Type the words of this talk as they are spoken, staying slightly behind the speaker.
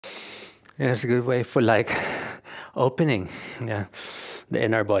It's a good way for like opening, yeah, the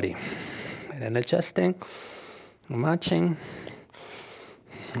inner body. And then adjusting, marching.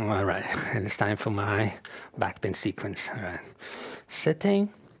 All right, and it's time for my backbend sequence. All right,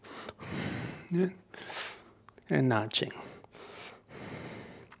 sitting, yeah, and notching.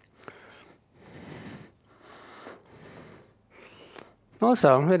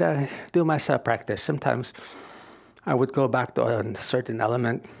 Also, when I do my self-practice, sometimes I would go back to a certain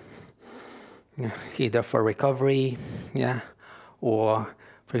element, yeah, either for recovery, yeah, or,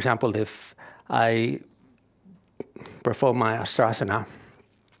 for example, if I perform my Ustrasana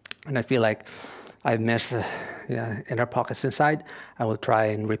and I feel like I miss yeah, inner pockets inside, I will try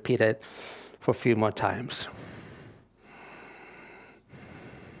and repeat it for a few more times.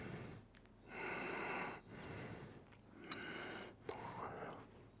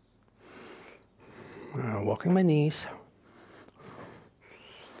 Walking my knees.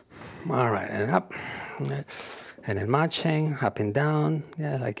 All right, and up. And then marching, up and down,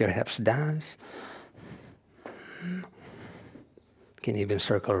 yeah, like your hips dance. You can even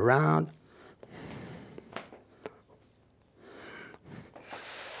circle around.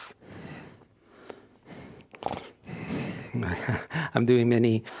 I'm doing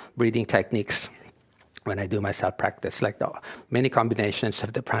many breathing techniques when I do my self-practice, like the many combinations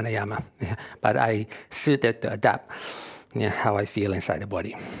of the pranayama. But I suit it to adapt how I feel inside the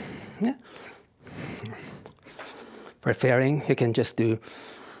body. Yeah. Preferring, you can just do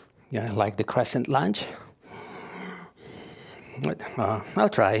like the crescent lunge. I'll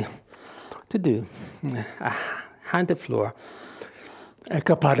try to do hand to floor,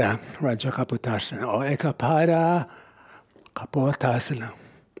 Ekapada Raja Kapotasana, or Ekapada Kapotasana.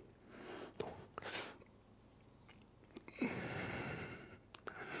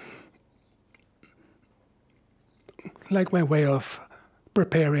 Like my way of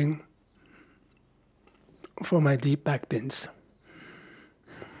preparing for my deep back bends.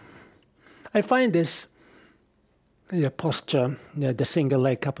 I find this posture, the single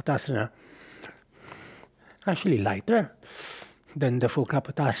leg Kapotasana, actually lighter than the full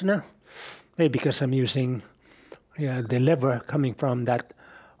Kapotasana. Maybe because I'm using the lever coming from that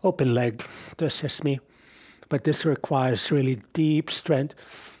open leg to assist me. But this requires really deep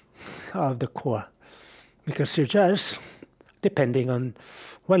strength of the core, because you're just depending on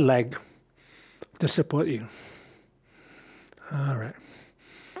one leg to support you. All right.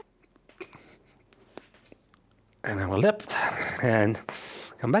 And I will lift and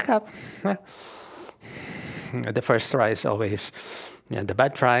come back up. The first try is always the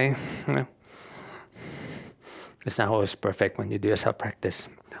bad try. It's not always perfect when you do a self-practice.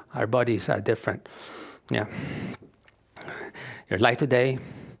 Our bodies are different. Yeah. You're light today.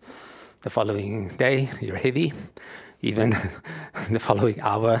 The following day, you're heavy. Even the following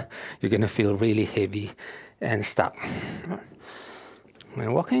hour, you're going to feel really heavy and stop.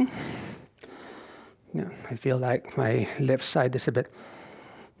 When walking, I feel like my left side is a bit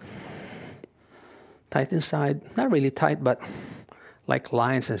tight inside. Not really tight, but like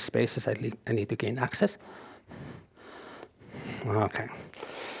lines and spaces I need to gain access. Okay.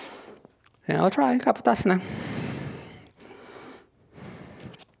 And I'll try Kapotasana.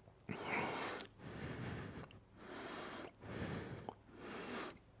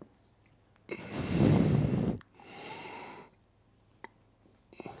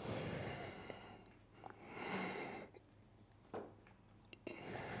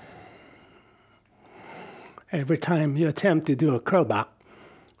 Every time you attempt to do a curl back,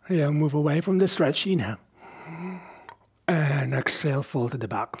 move away from the stretch. Inhale. And exhale, fold to the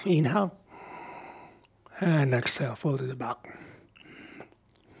back. Inhale. And exhale, fold to the back.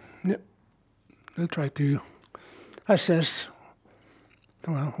 Yep. I'll try to assess,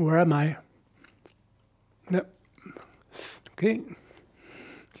 well, where am I? Yep. Okay.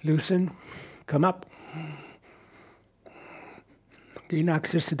 Loosen. Come up. Gain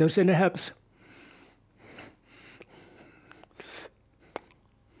access to those inner hips.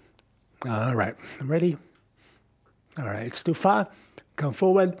 All right, ready? All right, it's too far. Come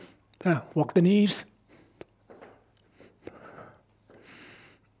forward. Walk the knees.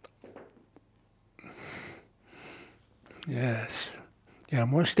 Yes. Yeah,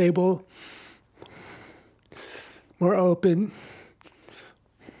 more stable. More open.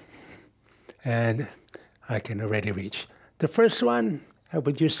 And I can already reach. The first one, I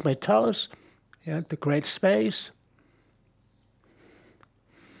would use my toes to create space.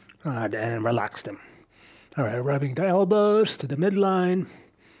 And relax them. All right, rubbing the elbows to the midline.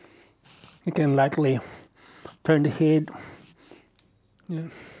 You can lightly turn the head.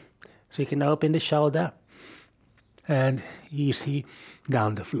 So you can open the shoulder and easy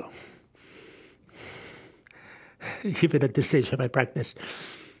down the floor. even at this stage of my practice.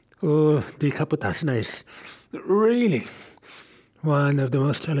 Oh, the Kapotasana is really one of the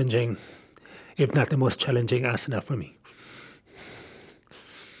most challenging, if not the most challenging asana for me.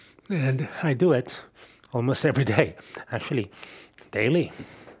 And I do it almost every day, actually, daily.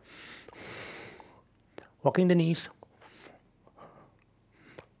 Walking the knees.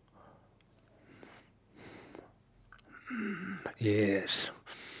 Yes.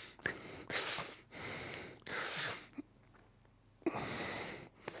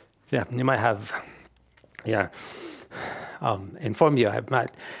 Yeah, you might have, informed you. I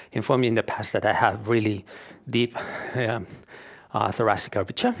might inform you in the past that I have really deep thoracic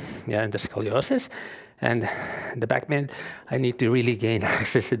curvature, and the scoliosis, and the back bend. I need to really gain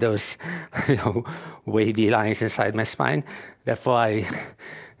access to those, wavy lines inside my spine. Therefore, I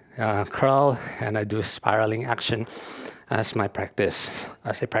curl and I do spiraling action as my practice,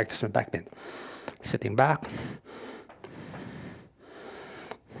 as I practice my back bend. Sitting back.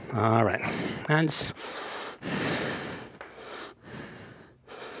 All right, hands.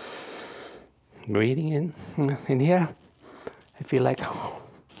 Breathing in here. I feel like,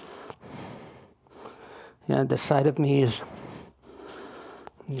 the side of me is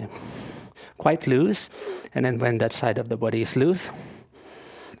quite loose, and then when that side of the body is loose,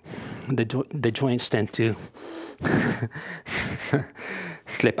 the joints tend to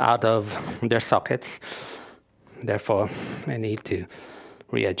slip out of their sockets. Therefore, I need to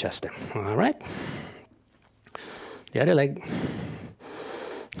readjust them. All right. The other leg.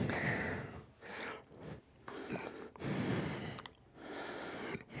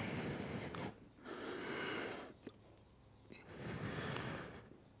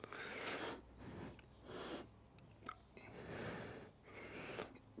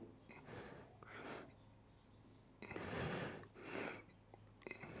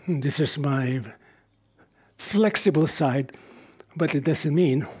 This is my flexible side, but it doesn't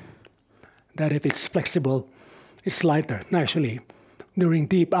mean that if it's flexible, it's lighter. Actually, during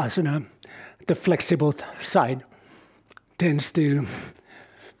deep asana, the flexible side tends to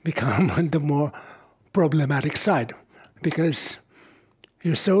become the more problematic side because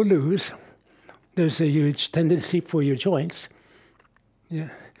you're so loose, there's a huge tendency for your joints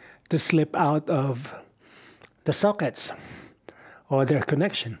to slip out of the sockets or their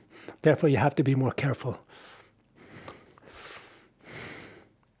connection. Therefore, you have to be more careful.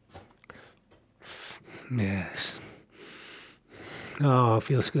 Yes. Oh,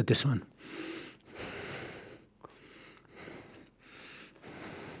 feels good, this one.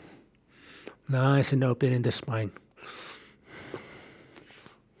 Nice and open in the spine.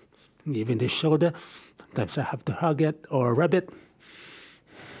 And even the shoulder, sometimes I have to hug it or rub it.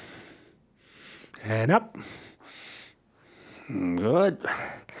 And up. Good.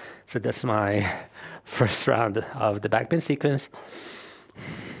 So that's my first round of the backbend sequence.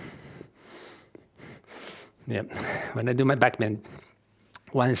 Yeah. When I do my backbend,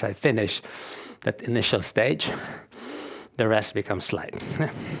 once I finish that initial stage, the rest becomes light.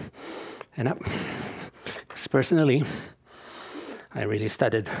 And up. Because personally, I really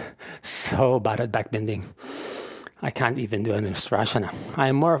studied so bad at backbending. I can't even do an Ustrasana.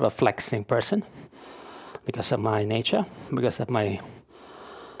 I'm more of a flexing person because of my nature, because of my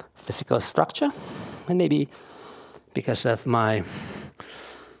physical structure, and maybe because of my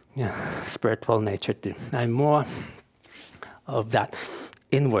spiritual nature too. I'm more of that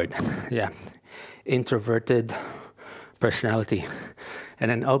inward, introverted personality, and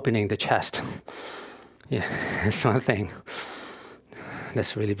then opening the chest. It's one thing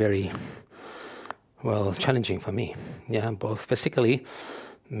that's really very challenging for me. Both physically,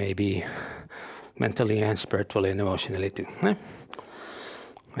 maybe mentally and spiritually and emotionally too.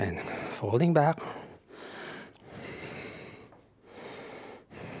 And folding back.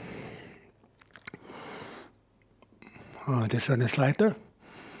 Oh, this one is lighter,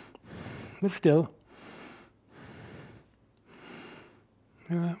 but still.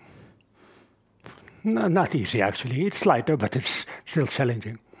 No, not easy actually. It's lighter, but it's still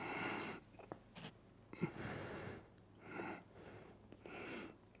challenging.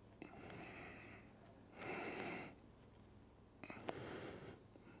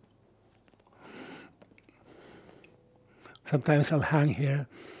 Sometimes I'll hang here.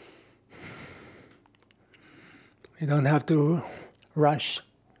 You don't have to rush.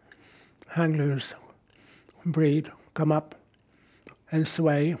 Hang loose. Breathe. Come up and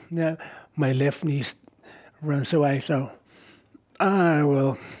sway. My left knee runs away, so I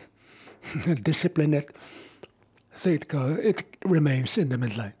will discipline it so it remains in the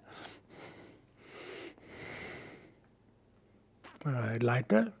midline. All right,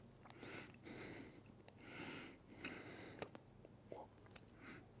 lighter.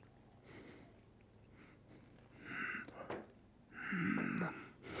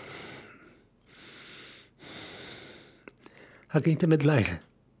 Hugging the midline.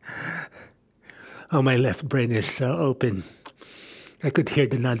 Oh, my left brain is so open. I could hear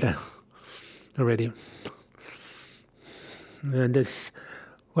the nada already. And that's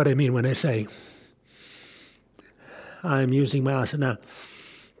what I mean when I say I'm using my asana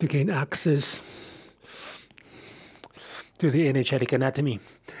to gain access to the energetic anatomy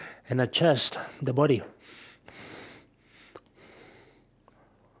and adjust the body.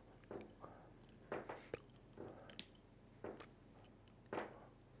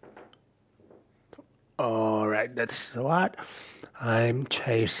 All right, that's what I'm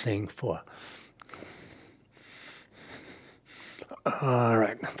chasing for. All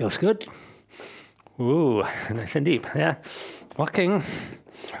right, feels good. Ooh, nice and deep, yeah. Walking,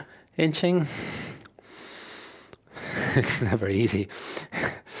 inching. It's never easy.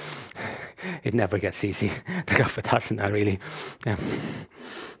 It never gets easy. The Kapotasana, really. Yeah.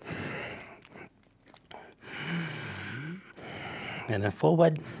 And then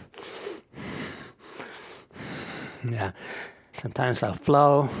forward. Yeah, sometimes I'll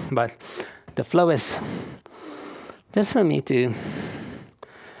flow, but the flow is just for me to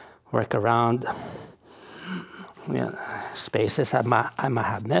work around spaces I might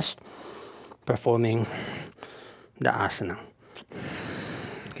have missed performing the asana.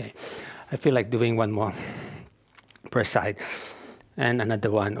 Okay, I feel like doing one more per side and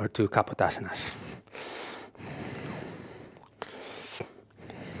another one or two Kapotasanas.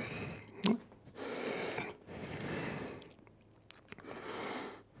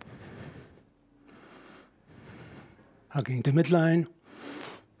 Hugging the midline.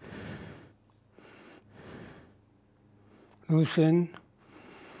 Loosen.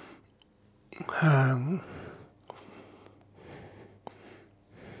 Hang.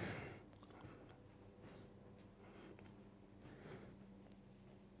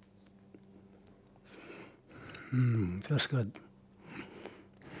 Feels good.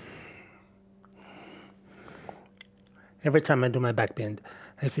 Every time I do my back bend,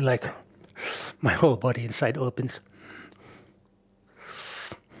 I feel like my whole body inside opens.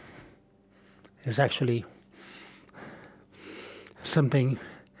 It's actually something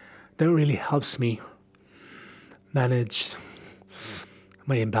that really helps me manage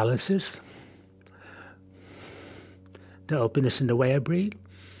my imbalances, the openness in the way I breathe,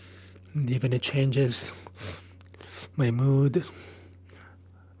 and even it changes my mood,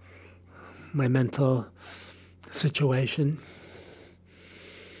 my mental situation.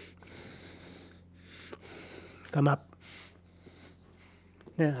 Come up,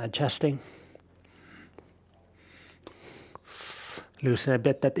 adjusting. Loosen a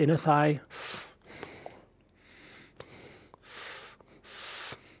bit that inner thigh.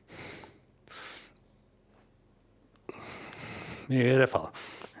 Beautiful.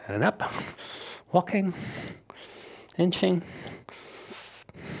 And up. Walking. Inching.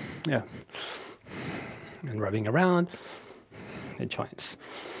 Yeah. And rubbing around the joints.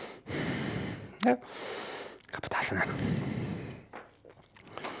 Yeah. Kapotasana.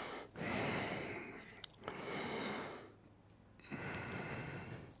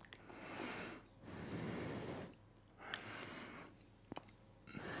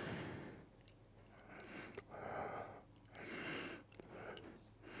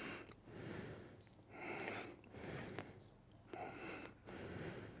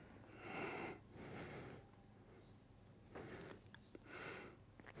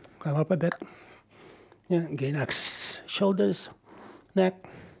 Come up a bit. Yeah, gain access. Shoulders, neck,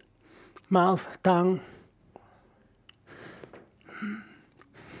 mouth, tongue.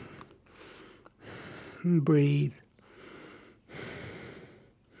 Breathe.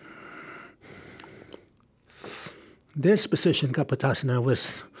 This position, Kapotasana,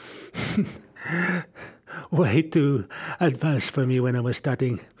 was way too advanced for me when I was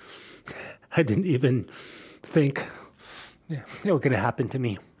starting. I didn't even think it was going to happen to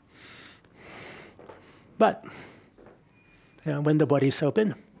me. But when the body is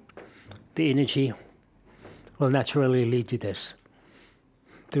open, the energy will naturally lead you this,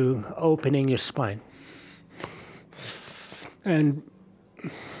 to opening your spine. And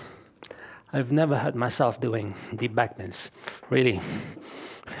I've never heard myself doing deep backbends. Really,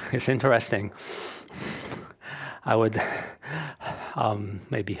 it's interesting. I would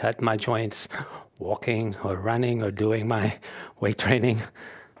maybe hurt my joints walking or running or doing my weight training,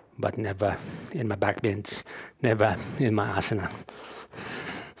 but never in my backbends, never in my asana.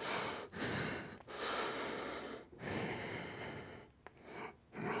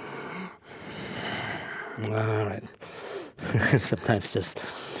 All right. Sometimes just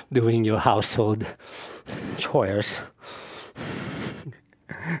doing your household chores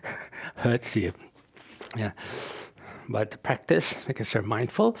hurts you. Yeah. But the practice, because you're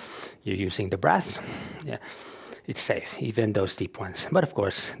mindful, you're using the breath, yeah, it's safe, even those deep ones. But of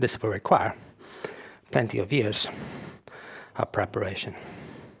course, this will require plenty of years of preparation.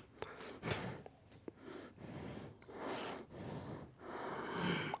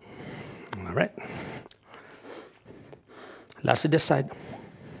 All right. Last to this side.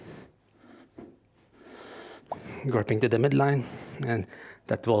 Gripping to the midline, and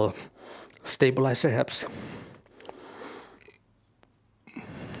that will stabilize your hips.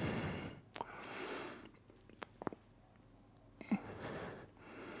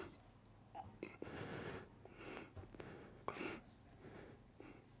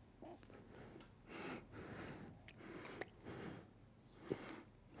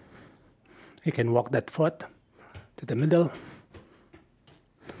 You can walk that foot to the middle.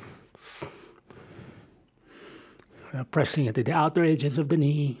 Pressing into the outer edges of the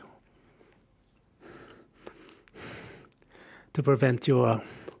knee to prevent your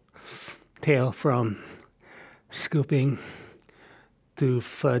tail from scooping to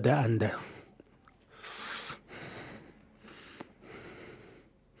further under.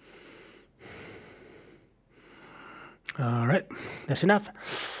 All right, that's enough.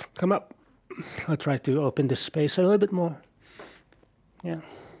 Come up. I'll try to open the space a little bit more. Yeah.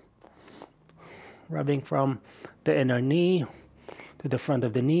 Rubbing from the inner knee to the front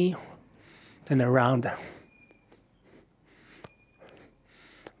of the knee and around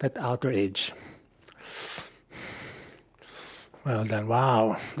that outer edge. Well done.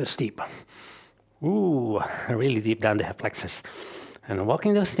 Wow, that's deep. Ooh, really deep down the hip flexors. And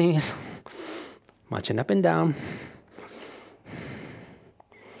walking those knees, marching up and down.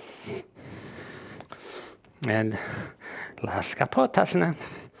 And last Kapotasana.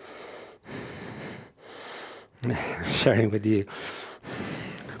 Sharing with you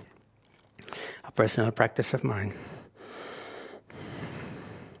a personal practice of mine.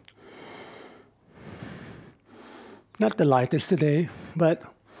 Not the lightest today, but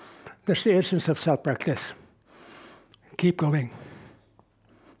that's the essence of self-practice. Keep going.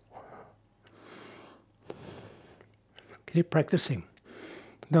 Keep practicing.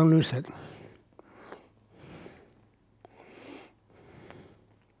 Don't lose it.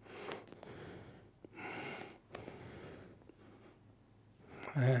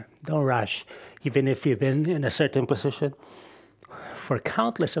 Don't rush. Even if you've been in a certain position for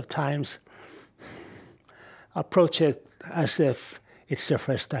countless of times, approach it as if it's your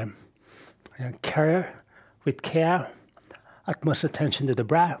first time. And care with care, utmost attention to the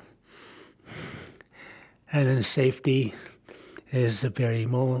breath. And then safety is a very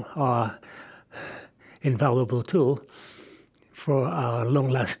more invaluable tool for our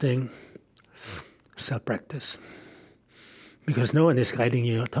long-lasting self-practice. Because no one is guiding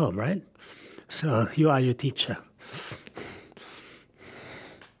you at home, right? So you are your teacher.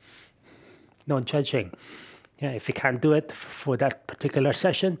 No judging. Yeah, if you can't do it for that particular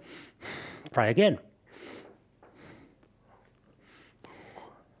session, try again.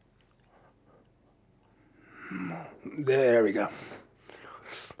 There we go.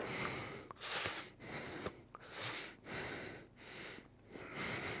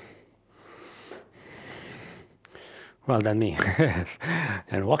 Well done, me.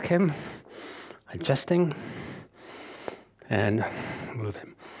 And walk him, adjusting, and move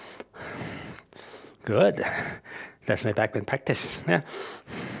him. Good. That's my backbend practice. Yeah.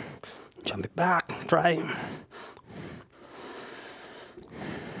 Jump it back, try.